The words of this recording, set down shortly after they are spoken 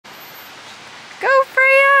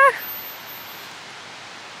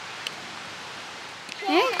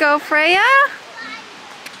go, Freya.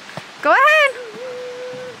 Go ahead.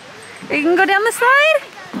 You can go down the slide.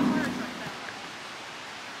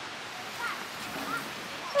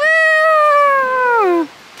 Woo!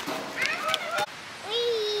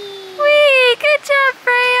 Whee! Good job,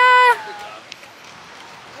 Freya.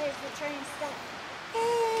 There's the train stuck.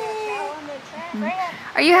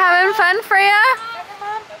 Are you having fun, Freya?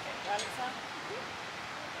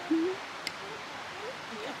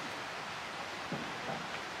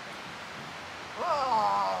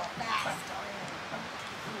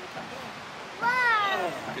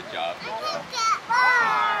 Good job.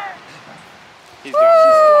 He's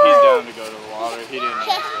down to go to the water. He didn't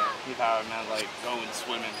understand. He thought I meant like going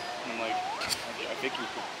swimming. I'm like, I think you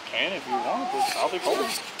can if you want, but I'll be cold.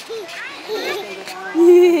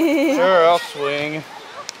 Sure, I'll swing.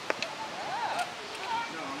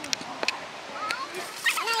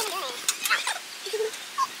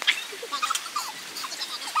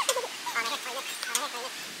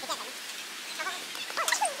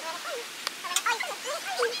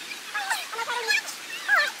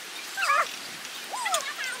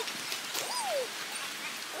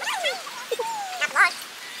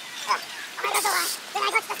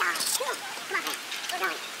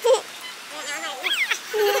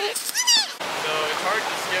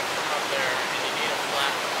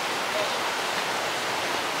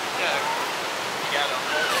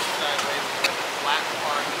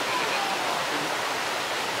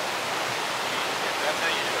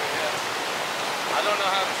 I don't know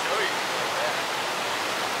how to show you like that.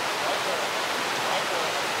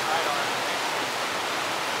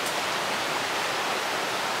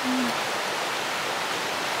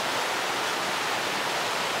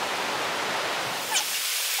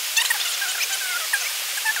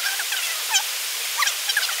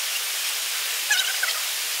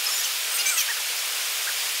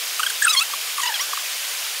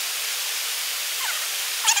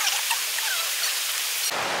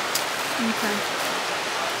 Okay.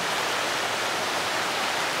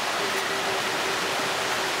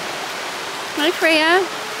 Hi, Freya.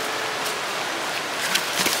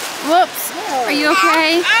 Whoops. Are you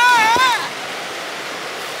okay?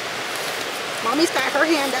 Mommy's got her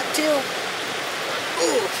hand up too.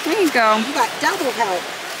 Ooh, There you go. you got double help.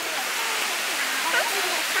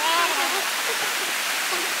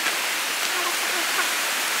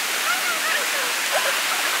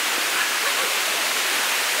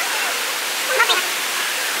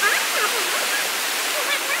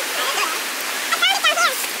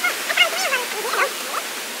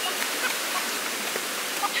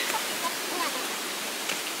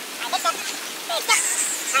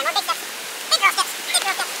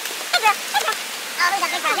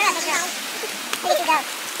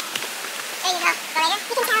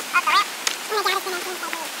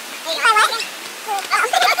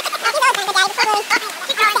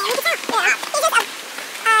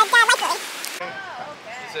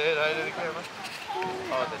 Say it right to the camera.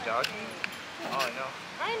 Oh, the jogging? Oh, no.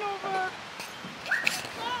 I know her.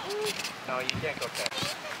 No, you can't go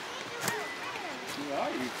catch.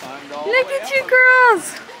 You climbed all Look the way at up. you girls.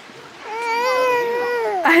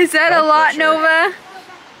 Is that a lot, Nova?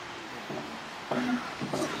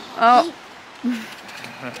 Oh. You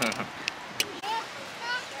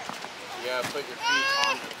gotta put your feet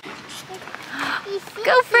on it.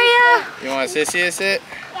 Go, Freya. You want Sissy to sit?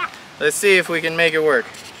 Yeah. Let's see if we can make it work.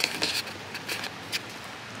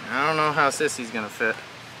 I don't know how Sissy's gonna fit.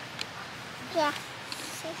 Yeah.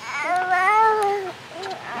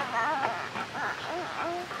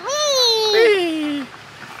 Whee!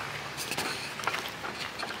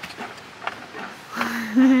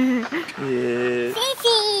 Yeah.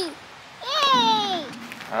 Sissy! Yay!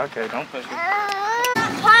 Okay, don't push it.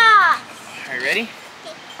 Wow! Are you ready?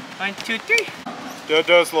 1, 2, 3.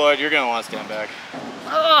 Don't slide. You're gonna want to stand back.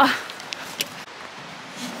 Oh.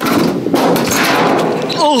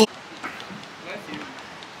 Oh.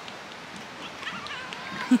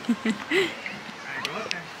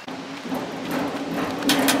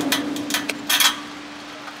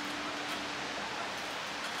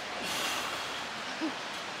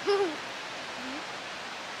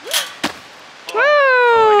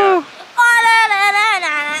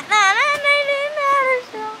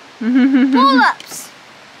 Pull-ups!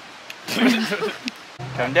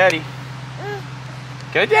 Come, Daddy.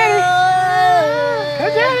 Go, Daddy. Go,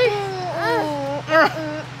 Daddy.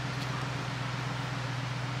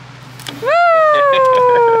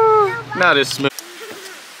 Woo! Not as smooth.